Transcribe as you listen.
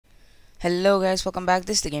Hello guys, welcome back.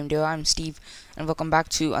 This is the Game Duo. I'm Steve, and welcome back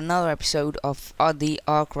to another episode of the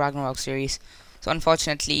Ragnarok series. So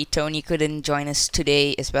unfortunately, Tony couldn't join us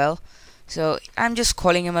today as well. So I'm just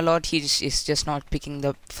calling him a lot. He is just not picking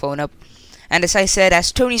the phone up. And as I said,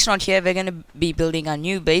 as Tony's not here, we're gonna be building a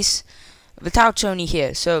new base without Tony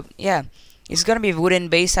here. So yeah, it's gonna be a wooden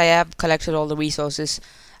base. I have collected all the resources.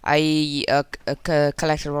 I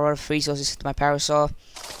collected a lot of resources with my parasaur.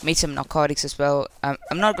 Made some narcotics as well. I'm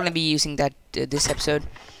not going to be using that this episode,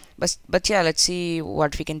 but yeah, let's see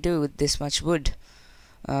what we can do with this much wood.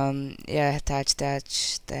 Yeah, thatch,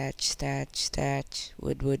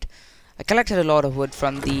 wood. I collected a lot of wood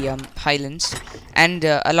from the highlands, and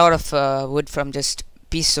a lot of wood from just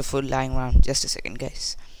pieces of wood lying around. Just a second,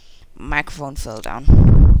 guys. Microphone fell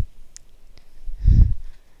down,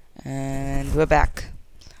 and we're back.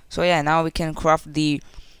 So yeah, now we can craft the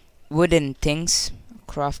wooden things.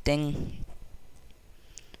 Crafting.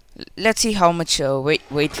 Let's see how much weight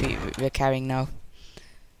we're carrying now.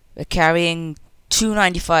 We're carrying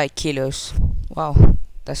 295 kilos. Wow,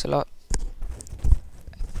 that's a lot.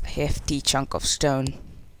 A hefty chunk of stone.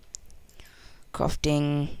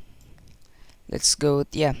 Crafting. Let's go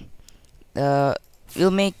with, yeah.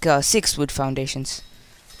 We'll make 6 wood foundations.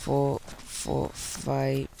 4,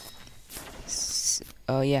 5.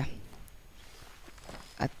 Yeah.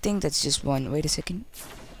 I think that's just one. Wait a second.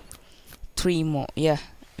 3 more. Yeah,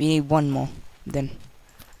 we need 1 more. Then.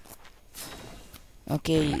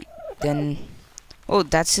 Okay. Then. Oh,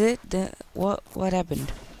 that's it. What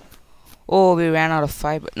happened? Oh, we ran out of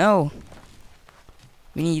fiber. No.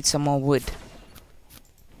 We need some more wood.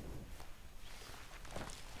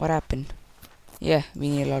 What happened? Yeah, we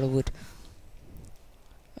need a lot of wood.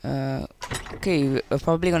 Okay, we're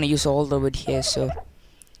probably gonna use all the wood here. So.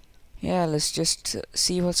 Yeah, let's just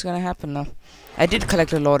see what's gonna happen now. I did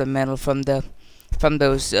collect a lot of metal from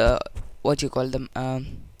those what do you call them,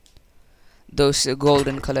 those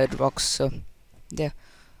golden colored rocks. So yeah,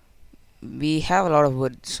 we have a lot of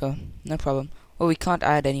wood, so no problem. Oh, we can't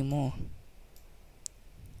add any more.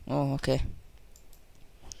 Oh, okay.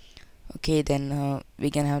 Okay, then we're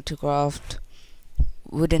gonna have to craft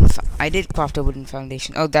wooden. I did craft a wooden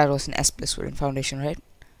foundation. Oh, that was an S+ wooden foundation, right?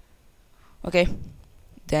 Okay.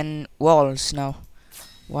 Then walls now.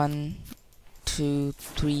 1, 2,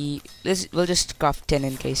 3. We'll just craft 10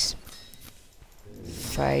 in case.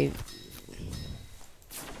 5.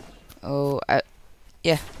 Oh,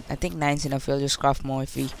 yeah. I think 9's enough. We'll just craft more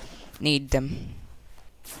if we need them.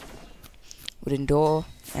 Wooden door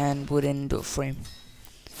and wooden door frame.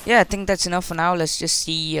 Yeah, I think that's enough for now. Let's just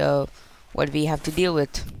see what we have to deal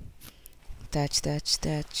with. Thatch.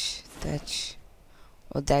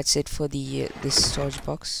 Oh, that's it for the this storage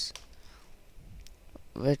box.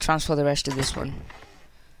 We'll transfer the rest to this one.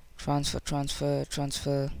 Transfer,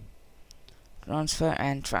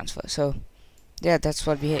 and transfer. So, yeah, that's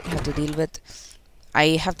what we have to deal with.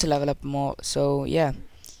 I have to level up more. So, yeah.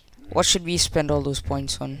 What should we spend all those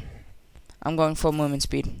points on? I'm going for movement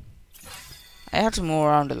speed. I have to move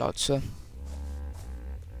around a lot, so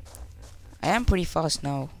I am pretty fast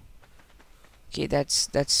now. Okay, that's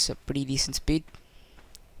a pretty decent speed.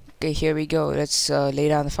 Okay, here we go. Let's lay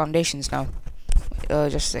down the foundations now.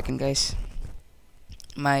 Just a second, guys.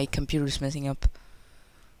 My computer's messing up.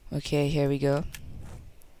 Okay, here we go.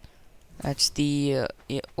 That's the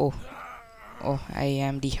yeah, oh, I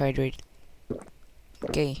am dehydrated.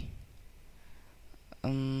 Okay.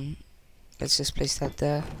 Let's just place that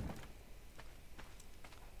there.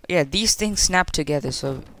 Yeah, these things snap together,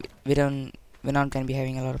 so we're not gonna be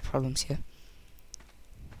having a lot of problems here.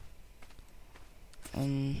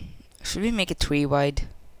 Should we make it 3 wide?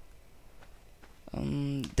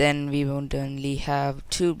 Then we won't only have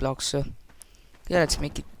 2 blocks, so yeah, let's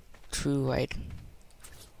make it 2 wide.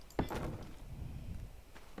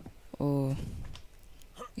 Oh,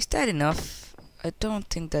 is that enough? I don't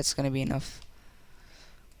think that's gonna be enough.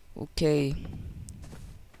 Okay.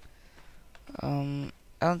 I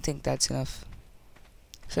don't think that's enough.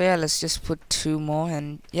 So yeah, let's just put 2 more,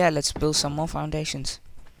 and yeah, let's build some more foundations.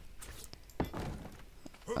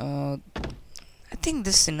 I think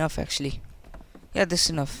this is enough actually. Yeah, this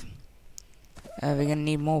is enough. We're gonna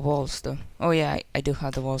need more walls though. Oh yeah, I do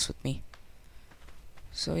have the walls with me.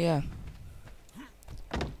 So yeah,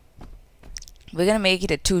 we're gonna make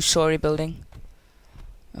it a 2-story building.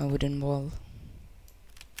 A wooden wall.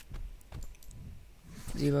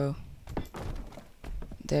 0.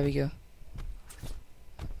 There we go.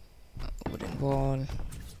 Wooden wall.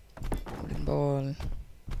 Wooden wall.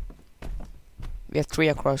 We have 3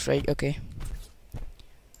 across, right? Okay.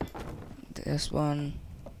 There's 1.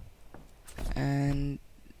 And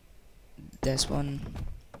there's 1.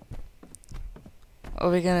 Oh,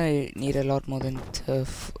 we're gonna need a lot more than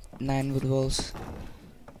 9 wood walls.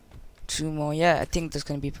 2 more. Yeah, I think that's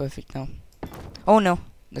gonna be perfect now. Oh no,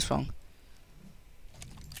 that's wrong.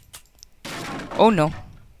 Oh no,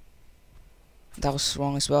 that was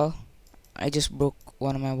wrong as well. I just broke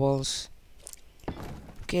one of my walls.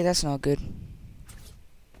 Okay, that's not good.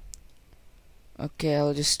 Okay,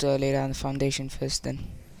 I'll just lay down the foundation first then.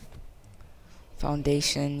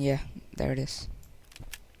 Foundation, yeah, there it is.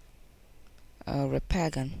 Repair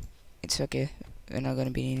gun. It's okay, we're not gonna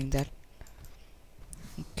be needing that.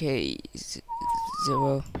 Okay,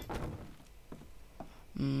 0.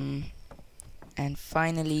 And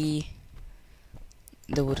finally,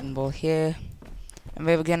 the wooden ball here. And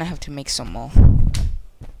we're gonna have to make some more.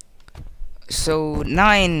 So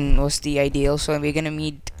 9 was the ideal, so we're gonna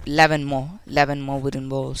need 11 more wooden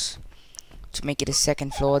balls to make it a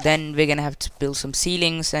second floor. Then we're gonna have to build some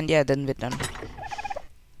ceilings, and yeah, then we're done.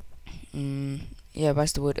 Yeah,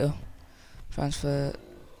 where's the wood? Oh, transfer,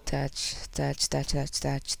 thatch,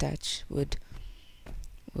 wood,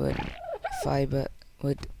 fiber,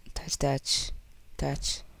 wood, thatch.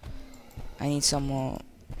 I need some more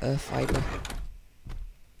fiber.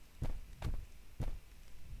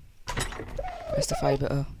 Where's the fiber?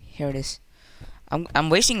 Oh, here it is. I'm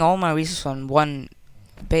wasting all my resources on one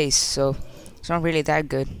base, so it's not really that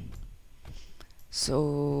good.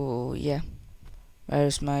 So yeah,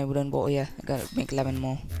 where's my wooden ball? Yeah, I gotta make 11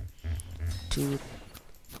 more. 2,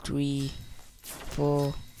 3,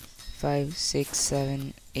 4, 5, 6,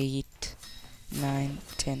 7, 8, 9,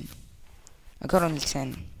 10. I got only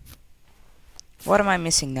 10. What am I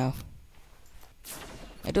missing now?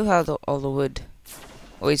 I do have all the wood.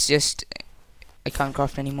 Oh, it's just I can't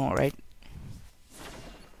craft anymore, right?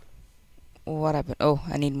 What happened? Oh,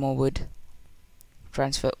 I need more wood.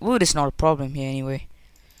 Transfer. Wood is not a problem here anyway.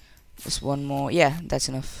 Just one more. Yeah, that's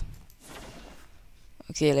enough.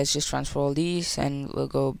 Okay, let's just transfer all these and we'll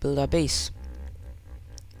go build our base.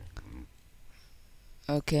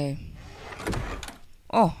 Okay.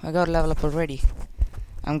 Oh, I got a level up already.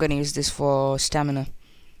 I'm gonna use this for stamina.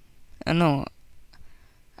 No,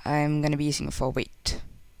 I'm gonna be using it for weight.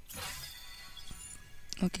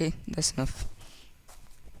 Okay, that's enough.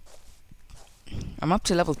 I'm up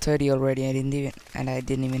to level 30 already. I didn't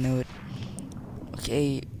even know it.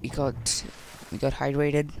 Okay, we got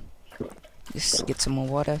hydrated. Just get some more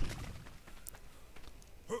water.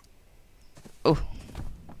 Oh.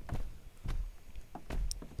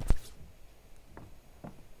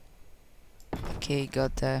 Okay,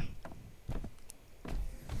 got the.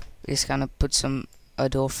 Just kind of put a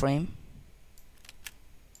door frame.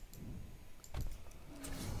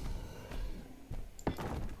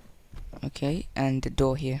 Okay, and the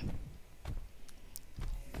door here.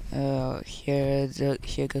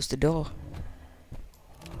 Here goes the door.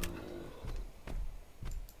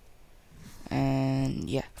 And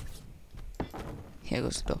yeah, here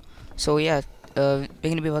goes the door. So yeah, we're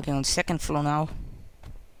gonna be working on the second floor now.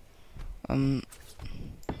 1,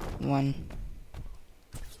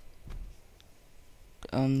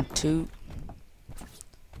 2,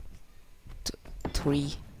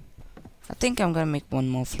 3. I think I'm gonna make one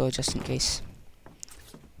more floor just in case.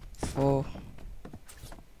 4,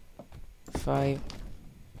 5.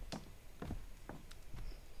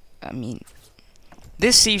 I mean,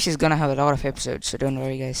 this siege is gonna have a lot of episodes, so don't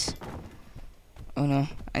worry, guys. Oh no,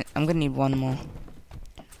 I'm gonna need one more.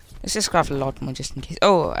 Let's just craft a lot more just in case.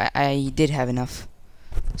 Oh, I did have enough.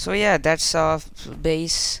 So yeah, that's our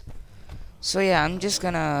base. So yeah, I'm just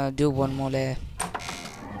gonna do one more layer.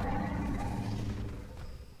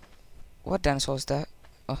 What dinosaur is that?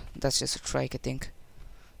 Oh, that's just a trike, I think.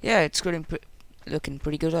 Yeah, it's looking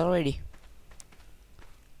pretty good already.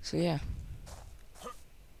 So yeah.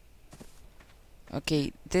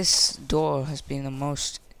 Okay, this door has been the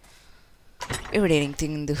most irritating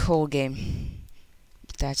thing in the whole game.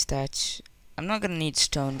 Thatch. I'm not gonna need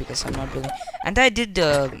stone because I'm not building. And I did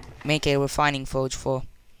make a refining forge for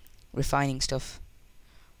refining stuff.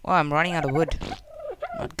 Oh, I'm running out of wood.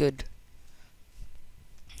 Not good.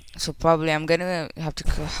 So probably I'm gonna have to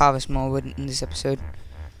harvest more wood in this episode.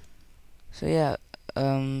 So yeah,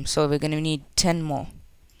 so we're gonna need 10 more.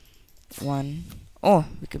 1. Oh,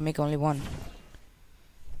 we could make only 1.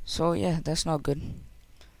 So yeah, that's not good.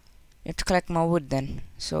 We have to collect more wood then.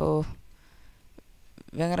 So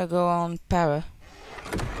we're gonna go on para.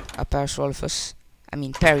 Parasaurolophus. I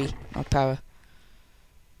mean Perry, not para.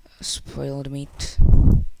 Spoiled meat.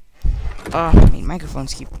 Oh, my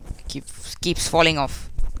microphones keeps falling off.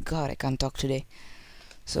 God, I can't talk today.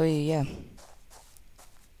 So yeah.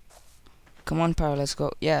 Come on, Para, let's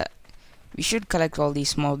go. Yeah, we should collect all these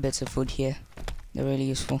small bits of food here. They're really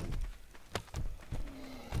useful.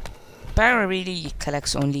 Pyro really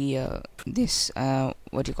collects only this,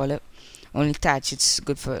 what do you call it? Only thatch. It's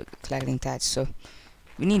good for collecting thatch. So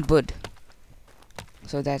we need wood.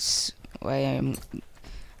 So that's why I'm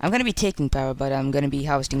gonna be taking Pyro, but I'm gonna be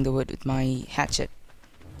harvesting the wood with my hatchet.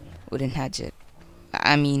 Wooden hatchet.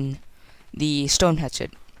 I mean, the stone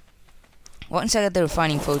hatchet. Once I get the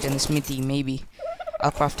refining forge and the smithy, maybe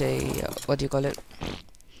I'll craft a what do you call it?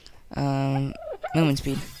 Movement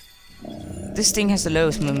speed. This thing has the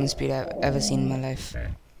lowest movement speed I've ever seen in my life.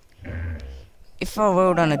 If I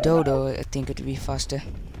rode on a dodo, I think it would be faster.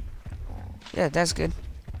 Yeah, that's good.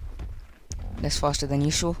 That's faster than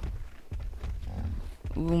usual.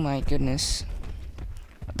 Oh my goodness.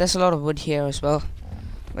 There's a lot of wood here as well.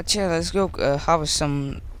 But yeah, let's go harvest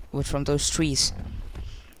some wood from those trees.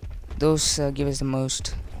 Those give us the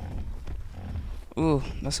most. Ooh,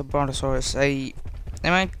 that's a brontosaurus. I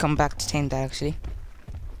might come back to tame that actually.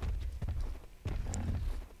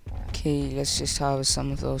 Okay, let's just harvest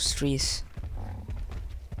some of those trees.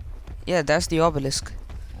 Yeah, that's the obelisk.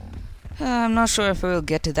 I'm not sure if we will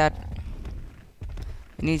get to that.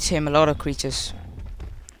 We need to tame a lot of creatures.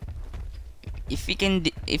 If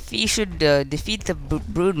we should defeat the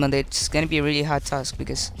brood mother, it's gonna be a really hard task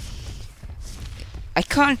because I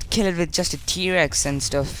can't kill it with just a T-Rex and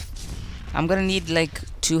stuff. I'm gonna need like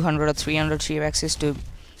 200 or 300 T-Rexes to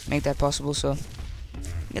make that possible. So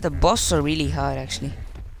yeah, the bosses are really hard actually.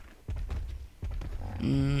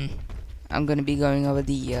 I'm gonna be going over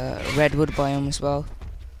the redwood biome as well.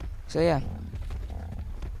 So yeah.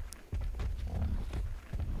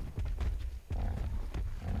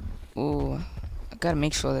 Oh, I gotta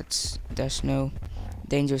make sure that there's no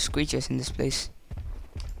dangerous creatures in this place.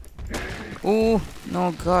 Oh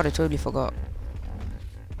no, God, I totally forgot.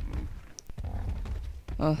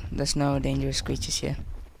 Oh, there's no dangerous creatures here.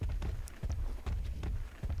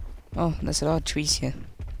 Oh, there's a lot of trees here.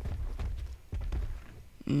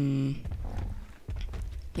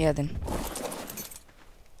 Yeah, then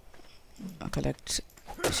I'll collect.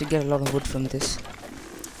 I should get a lot of wood from this.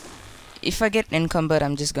 If I get encumbered,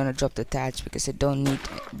 I'm just gonna drop the thatch because I don't need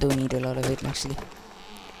a lot of it actually.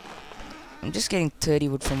 I'm just getting 30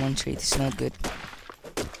 wood from one tree. This is not good.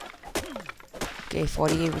 Okay,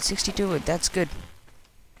 48 with 62 wood. That's good.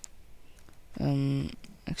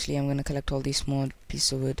 Actually, I'm gonna collect all these small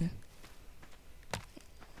pieces of wood.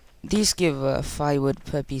 These give 5 wood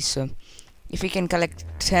per piece, so if you can collect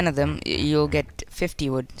 10 of them, you'll get 50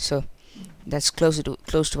 wood. So that's close to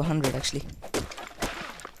 100 actually.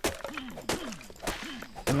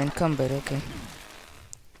 I'm encumbered, okay.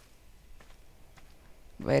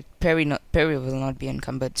 But Perry will not be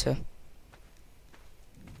encumbered, so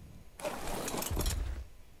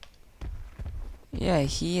yeah,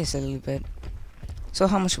 he is a little bit. So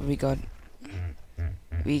how much have we got?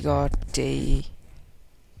 We got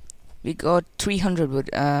 300 wood.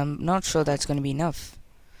 Not sure that's gonna be enough.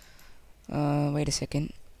 Wait a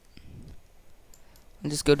second. I'll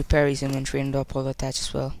just go to Perry's inventory and drop all the thatch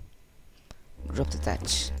as well. Drop the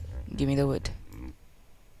thatch. Give me the wood.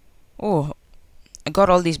 Oh, I got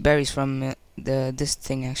all these berries from this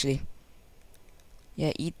thing actually.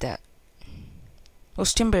 Yeah, eat that. Oh,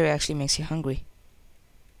 stimberry actually makes you hungry.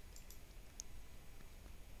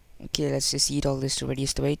 Okay, let's just eat all this to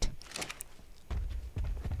reduce the weight.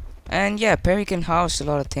 And yeah, Perry can harvest a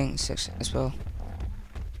lot of things as well.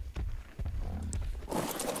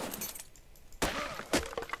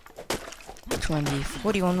 Which one?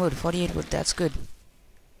 41 wood, 48 wood, that's good.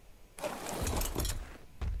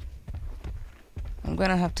 I'm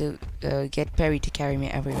gonna have to get Perry to carry me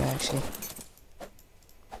everywhere actually.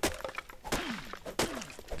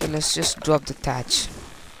 Okay, let's just drop the thatch.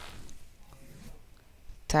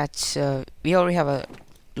 Thatch, we already have a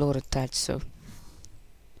load of thatch, so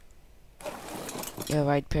yeah,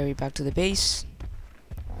 ride Perry back to the base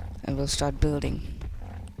and we'll start building.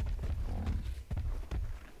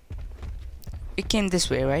 We came this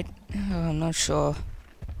way, right? I'm not sure.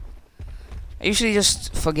 I usually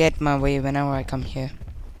just forget my way whenever I come here.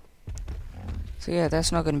 So yeah,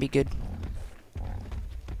 that's not gonna be good.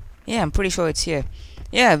 Yeah, I'm pretty sure it's here.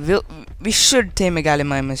 Yeah, we should tame a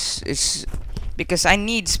Gallimimus. It's because I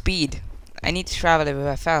need speed. I need to travel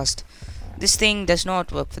everywhere fast. This thing does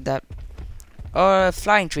not work for that. Or a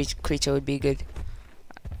flying creature would be good.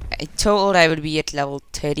 I told I would be at level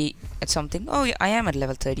 30 at something. Oh yeah, I am at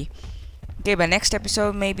level 30. Okay, by next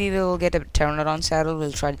episode maybe we'll get a Pteranodon saddle.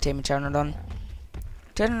 We'll try to tame a Pteranodon.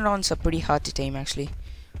 Pteranodons are pretty hard to tame actually.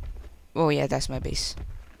 Oh yeah, that's my base.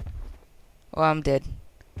 Oh, I'm dead.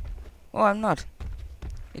 Oh, I'm not.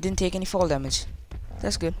 It didn't take any fall damage.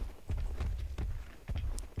 That's good.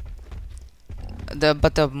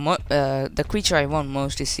 The creature I want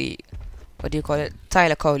most is the what do you call it?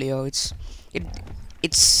 Thylacoleo. It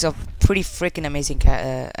it's a pretty freaking amazing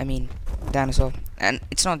I mean dinosaur, and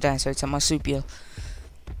it's not dinosaur. It's a marsupial.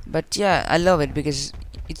 But yeah, I love it because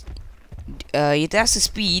it has the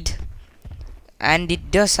speed, and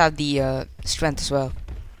it does have the strength as well.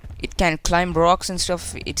 It can climb rocks and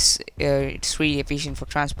stuff. It's really efficient for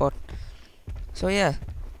transport. So yeah,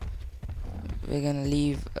 we're gonna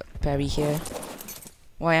leave Perry here.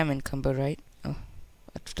 Why I'm encumbered, right? Oh,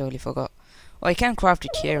 I totally forgot. Oh, I can craft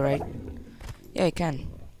it here, right? Yeah, I can.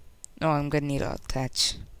 No, I'm gonna need a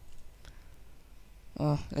thatch.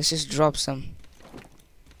 Oh, let's just drop some.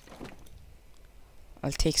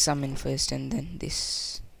 I'll take some in first and then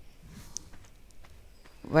this.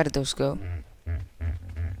 Where did those go?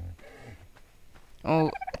 Oh,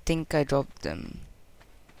 I think I dropped them.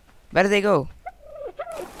 Where did they go?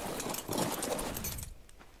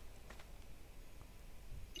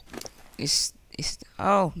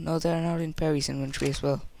 Oh no, they're not in Perry's inventory as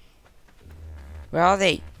well. Where are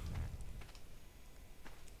they?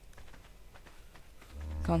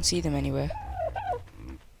 Can't see them anywhere.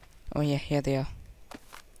 Oh yeah, here they are.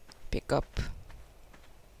 Pick up.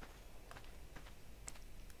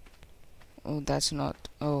 Oh, that's not.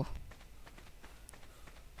 Oh.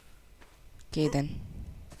 Okay then.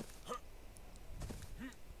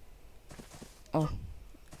 Oh,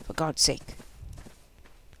 for God's sake.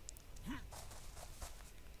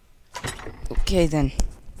 Okay then.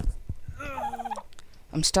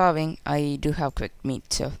 I'm starving. I do have quick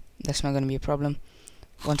meat, so that's not gonna be a problem.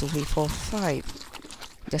 1, 2, 3, 4, 5.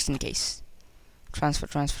 Just in case. Transfer,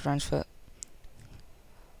 transfer, transfer.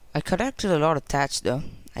 I collected a lot of thatch though.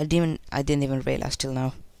 I didn't even realize till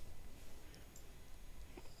now.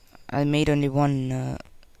 I made only one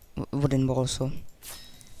wooden ball, so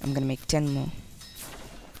I'm gonna make 10 more.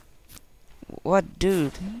 What,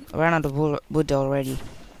 dude? I ran out of wood already.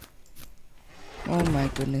 Oh my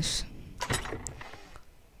goodness.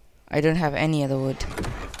 I don't have any other wood.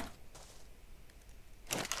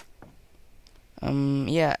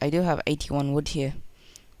 Yeah, I do have 81 wood here,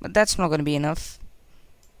 but that's not gonna be enough.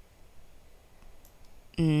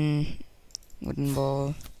 Wooden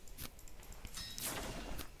ball.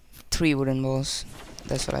 3 wooden balls.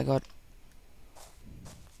 That's what I got.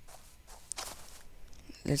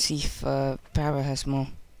 Let's see if Para has more.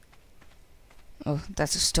 Oh,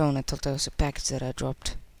 that's a stone. I thought that was a package that I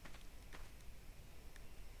dropped.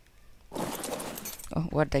 Oh,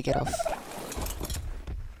 what did I get off?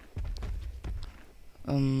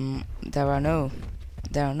 There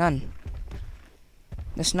are none.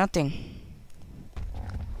 There's nothing.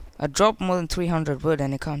 I dropped more than 300 wood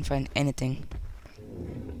and I can't find anything.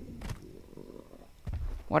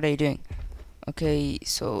 What are you doing? Okay,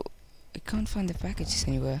 so I can't find the packages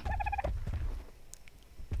anywhere.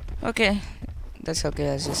 Okay, that's okay.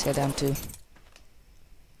 Let's just head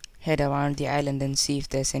around the island and see if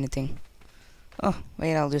there's anything. Oh,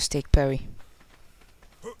 wait, I'll just take Perry.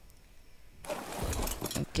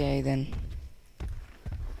 Okay, then.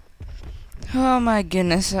 Oh my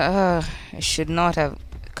goodness, I should not have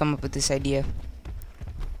come up with this idea.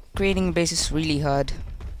 Creating a base is really hard.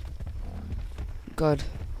 God.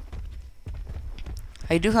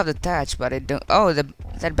 I do have the thatch, but I don't. Oh, that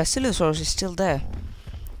Basilosaurus is still there.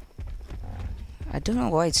 I don't know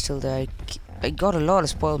why it's still there. I got a lot of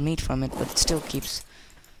spoiled meat from it, but it still keeps.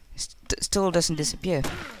 Still doesn't disappear.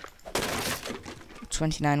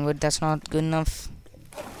 29 wood, that's not good enough.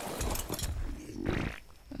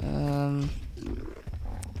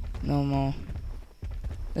 No more.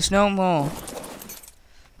 There's no more.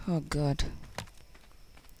 Oh god.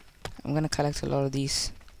 I'm gonna collect a lot of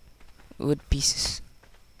these wood pieces.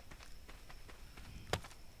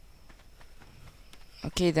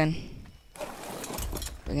 Okay then.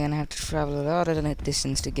 We're gonna have to travel a lot of a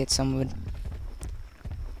distance to get some wood.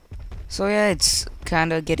 So yeah, it's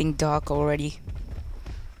kinda getting dark already.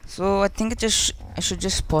 So I think I should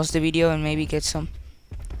just pause the video and maybe get some.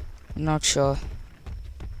 I'm not sure.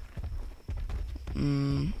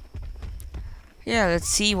 Yeah, let's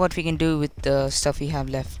see what we can do with the stuff we have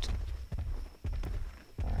left.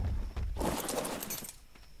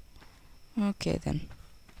 Okay then.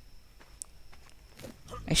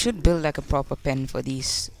 I should build like a proper pen for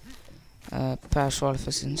these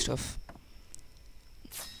Parasaurolophus and stuff.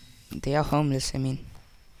 They are homeless, I mean.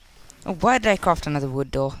 Oh, why did I craft another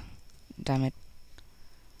wood door? Damn it.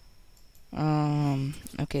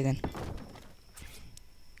 Okay then.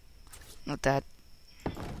 Not that.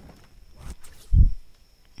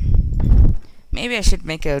 Maybe I should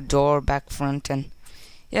make a door back front, and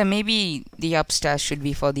yeah, maybe the upstairs should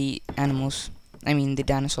be for the animals. I mean the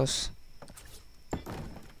dinosaurs.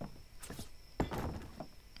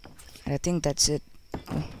 I I think that's it.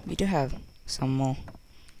 Oh, we do have some more.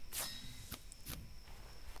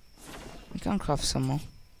 We can craft some more.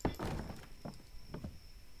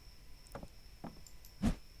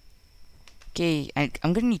 Okay,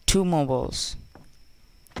 I'm gonna need 2 more balls.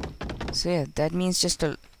 So yeah, that means just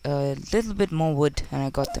a little bit more wood, and I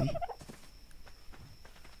got them.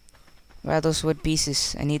 Where are those wood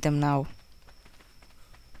pieces? I need them now.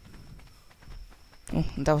 Oh,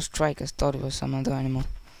 that was Trike. I thought it was some other animal.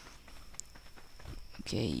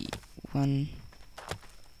 Okay, I'm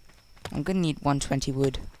gonna need 120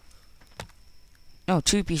 wood. No,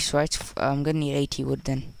 2 pieces, right? I'm gonna need 80 wood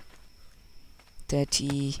then.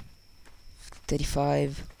 30,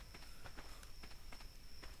 35,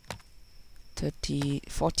 30,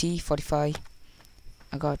 40, 45.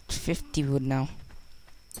 I got 50 wood now.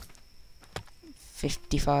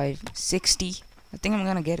 55, 60. I think I'm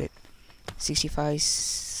gonna get it. 65,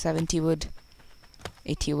 70 wood,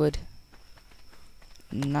 80 wood,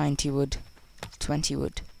 90 wood, 20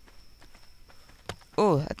 wood.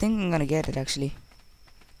 Oh, I think I'm gonna get it actually.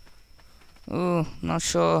 Oh, not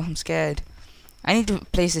sure. I'm scared. I need to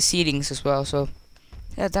place the ceilings as well, so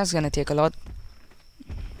yeah, that's gonna take a lot.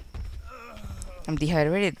 I'm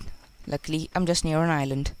dehydrated. Luckily, I'm just near an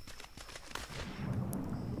island.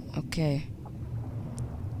 Okay.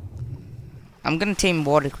 I'm gonna tame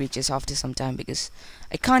water creatures after some time because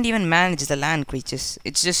I can't even manage the land creatures.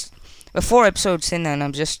 It's just we're 4 episodes in and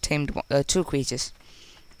I've just tamed 2 creatures.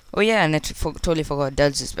 Oh yeah, and I totally forgot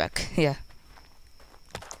Duds is back. Yeah,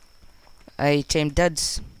 I tamed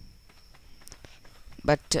Duds,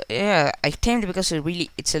 but yeah, I tamed it because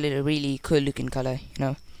it's a little really cool looking color. You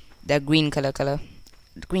know, that green color.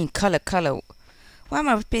 The green color. Why am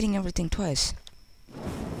I repeating everything twice?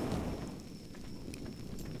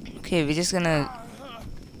 Okay, we're just gonna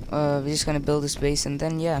build this base, and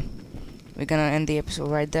then yeah, we're gonna end the episode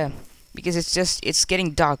right there because it's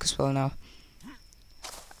getting dark as well now.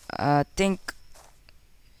 I think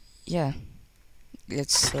yeah,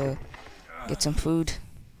 let's get some food.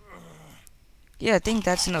 Yeah, I think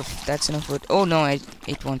that's enough. That's enough food. Oh no, I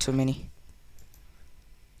ate one too many.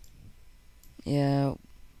 Yeah,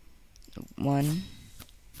 1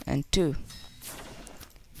 and 2.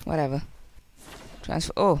 Whatever.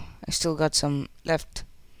 Transfer. Oh, I still got some left.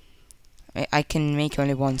 I can make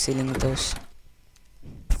only 1 ceiling with those.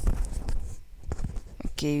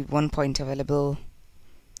 Okay, 1 point available.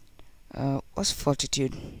 What's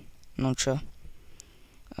fortitude? Not sure.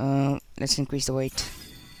 Let's increase the weight.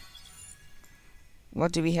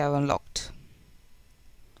 What do we have unlocked?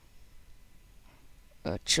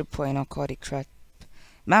 Tripwire, narcotic trap,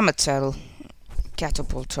 mammoth saddle,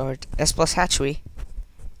 catapult turret, S+ hatchery.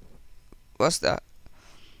 What's that?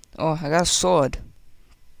 Oh, I got a sword.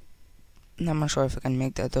 I'm not sure if I can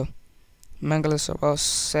make that though. Megalosaurus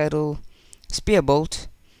saddle, spear bolt,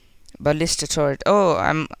 ballista turret. Oh,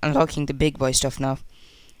 I'm unlocking the big boy stuff now.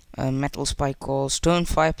 Metal spike call, stone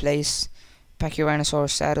fireplace, Pachyrhinosaurus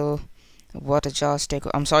saddle, water jar stake.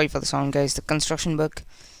 I'm sorry for the sound, guys. The construction book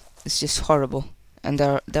is just horrible, and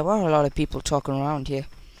there were a lot of people talking around here.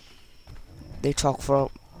 They talk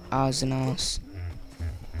for hours and hours.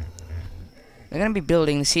 We're gonna be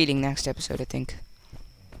building the ceiling next episode, I think,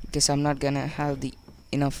 because I'm not gonna have the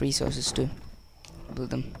enough resources to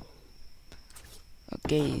build them.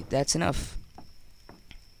 Okay, that's enough.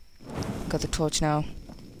 Got the torch now.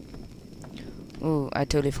 Oh, I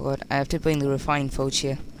totally forgot. I have to put in the refined forge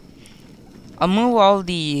here. I'll move all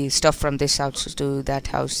the stuff from this house to that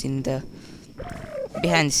house in the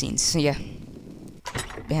behind the scenes. Yeah,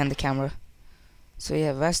 behind the camera. So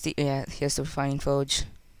yeah, here's the refining forge.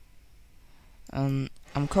 I'm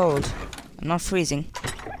cold. I'm not freezing.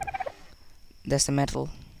 That's the metal.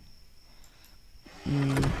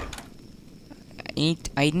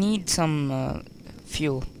 I need some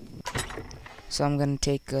fuel. So I'm gonna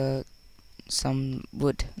take some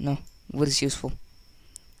wood. No, wood is useful.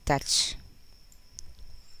 Thatch.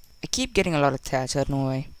 I keep getting a lot of thatch. I don't know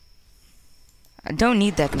why. I don't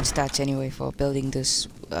need that much thatch anyway for building this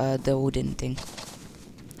the wooden thing.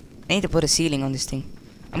 I need to put a ceiling on this thing.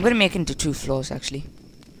 I'm gonna make it into 2 floors actually.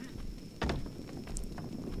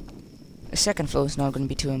 The second floor is not gonna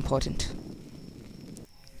be too important.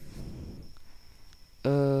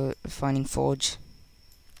 Refining forge.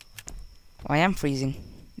 Oh, I am freezing.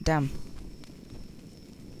 Damn.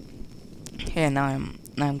 Yeah, now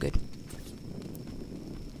I'm good.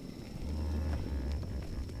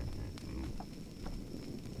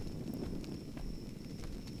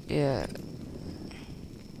 Yeah.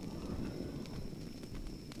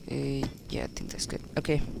 Yeah, I think that's good.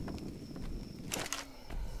 Okay.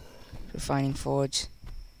 Refining forge.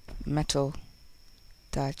 Metal.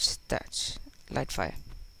 thatch. Light fire.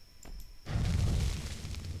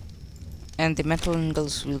 And the metal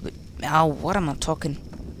ingots will be... Ow, what am I talking?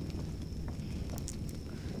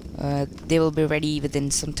 They will be ready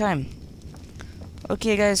within some time.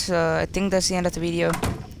 Okay guys, I think that's the end of the video.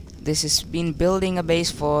 This has been building a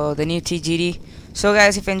base for the new TGD. So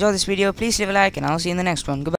guys, if you enjoyed this video, please leave a like and I'll see you in the next one. Goodbye.